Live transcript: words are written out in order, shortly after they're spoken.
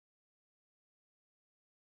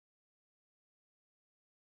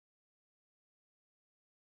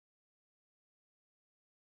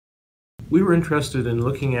We were interested in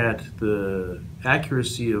looking at the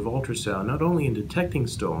accuracy of ultrasound, not only in detecting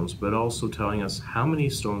stones, but also telling us how many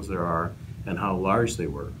stones there are and how large they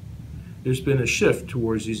were. There's been a shift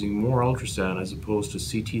towards using more ultrasound as opposed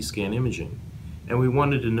to CT scan imaging, and we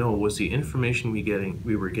wanted to know, was the information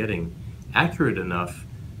we were getting accurate enough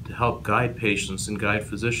to help guide patients and guide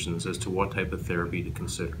physicians as to what type of therapy to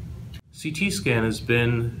consider. CT scan has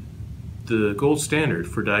been the gold standard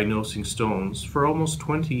for diagnosing stones for almost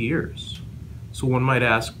 20 years. So one might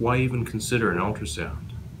ask, why even consider an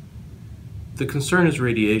ultrasound? The concern is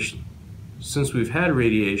radiation. Since we've had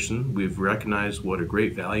radiation, we've recognized what a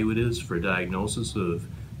great value it is for diagnosis of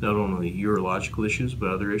not only urological issues but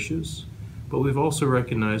other issues, but we've also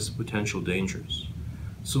recognized the potential dangers.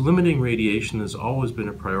 So limiting radiation has always been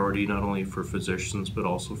a priority not only for physicians but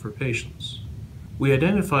also for patients. We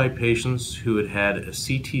identified patients who had had a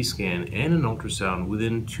CT scan and an ultrasound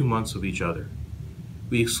within 2 months of each other.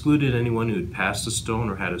 We excluded anyone who had passed a stone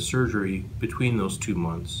or had a surgery between those 2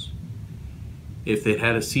 months. If they'd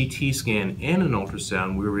had a CT scan and an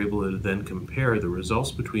ultrasound, we were able to then compare the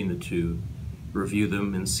results between the two, review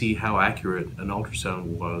them, and see how accurate an ultrasound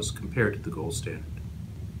was compared to the gold standard.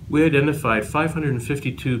 We identified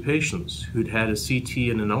 552 patients who'd had a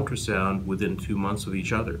CT and an ultrasound within 2 months of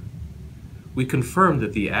each other. We confirmed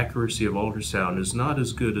that the accuracy of ultrasound is not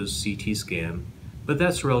as good as CT scan, but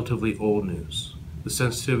that's relatively old news. The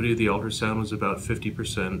sensitivity of the ultrasound was about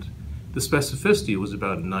 50%. The specificity was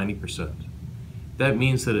about 90%. That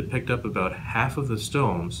means that it picked up about half of the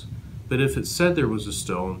stones, but if it said there was a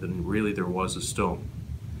stone, then really there was a stone.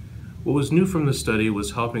 What was new from the study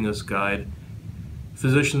was helping us guide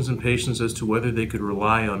physicians and patients as to whether they could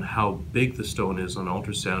rely on how big the stone is on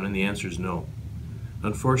ultrasound, and the answer is no.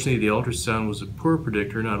 Unfortunately, the ultrasound was a poor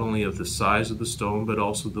predictor not only of the size of the stone, but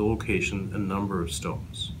also the location and number of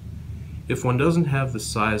stones. If one doesn't have the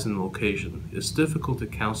size and location, it's difficult to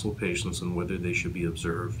counsel patients on whether they should be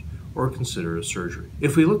observed or consider a surgery.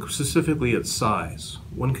 If we look specifically at size,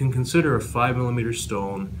 one can consider a 5 mm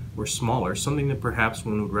stone or smaller, something that perhaps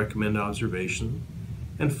one would recommend observation,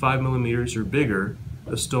 and 5 mm or bigger,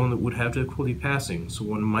 a stone that would have difficulty passing, so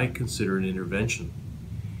one might consider an intervention.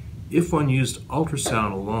 If one used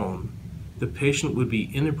ultrasound alone, the patient would be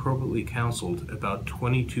inappropriately counseled about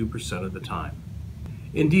 22% of the time.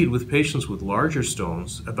 Indeed, with patients with larger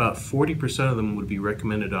stones, about 40% of them would be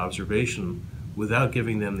recommended observation without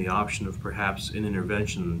giving them the option of perhaps an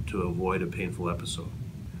intervention to avoid a painful episode.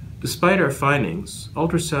 Despite our findings,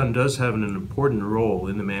 ultrasound does have an important role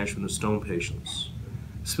in the management of stone patients,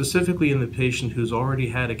 specifically in the patient who's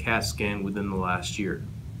already had a CAT scan within the last year.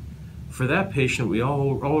 For that patient, we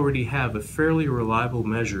already have a fairly reliable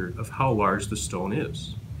measure of how large the stone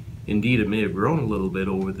is. Indeed, it may have grown a little bit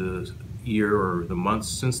over the year or the months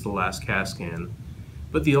since the last CAT scan,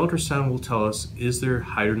 but the ultrasound will tell us, is there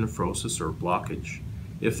hydronephrosis or blockage?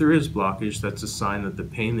 If there is blockage, that's a sign that the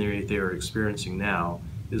pain they are experiencing now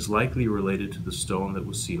is likely related to the stone that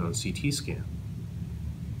was seen on CT scan.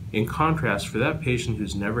 In contrast, for that patient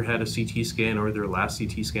who's never had a CT scan or their last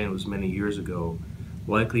CT scan was many years ago,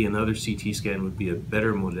 likely another CT scan would be a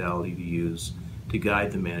better modality to use to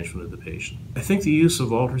guide the management of the patient. I think the use of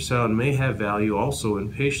ultrasound may have value also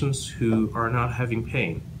in patients who are not having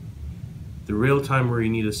pain. The real time where you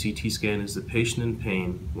need a CT scan is the patient in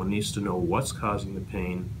pain. One needs to know what's causing the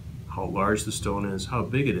pain, how large the stone is, how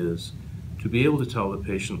big it is, to be able to tell the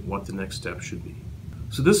patient what the next step should be.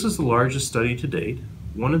 So this is the largest study to date.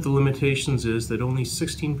 One of the limitations is that only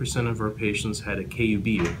 16% of our patients had a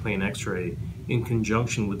KUB, or plain X-ray, in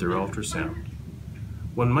conjunction with their ultrasound.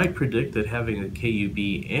 One might predict that having a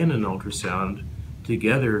KUB and an ultrasound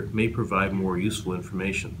together may provide more useful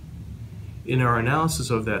information. In our analysis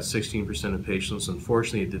of that 16% of patients,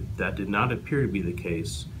 unfortunately, that did not appear to be the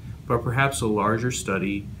case, but perhaps a larger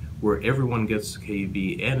study where everyone gets a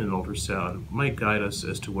KUB and an ultrasound might guide us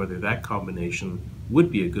as to whether that combination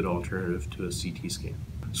would be a good alternative to a CT scan.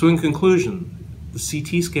 So in conclusion, the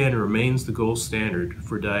CT scan remains the gold standard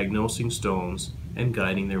for diagnosing stones and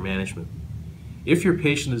guiding their management. If your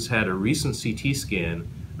patient has had a recent CT scan,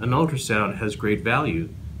 an ultrasound has great value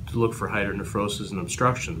to look for hydronephrosis and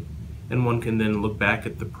obstruction, and one can then look back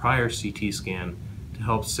at the prior CT scan to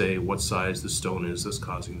help say what size the stone is that's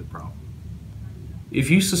causing the problem. If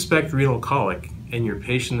you suspect renal colic and your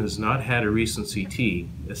patient has not had a recent CT,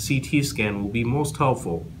 a CT scan will be most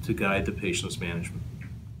helpful to guide the patient's management.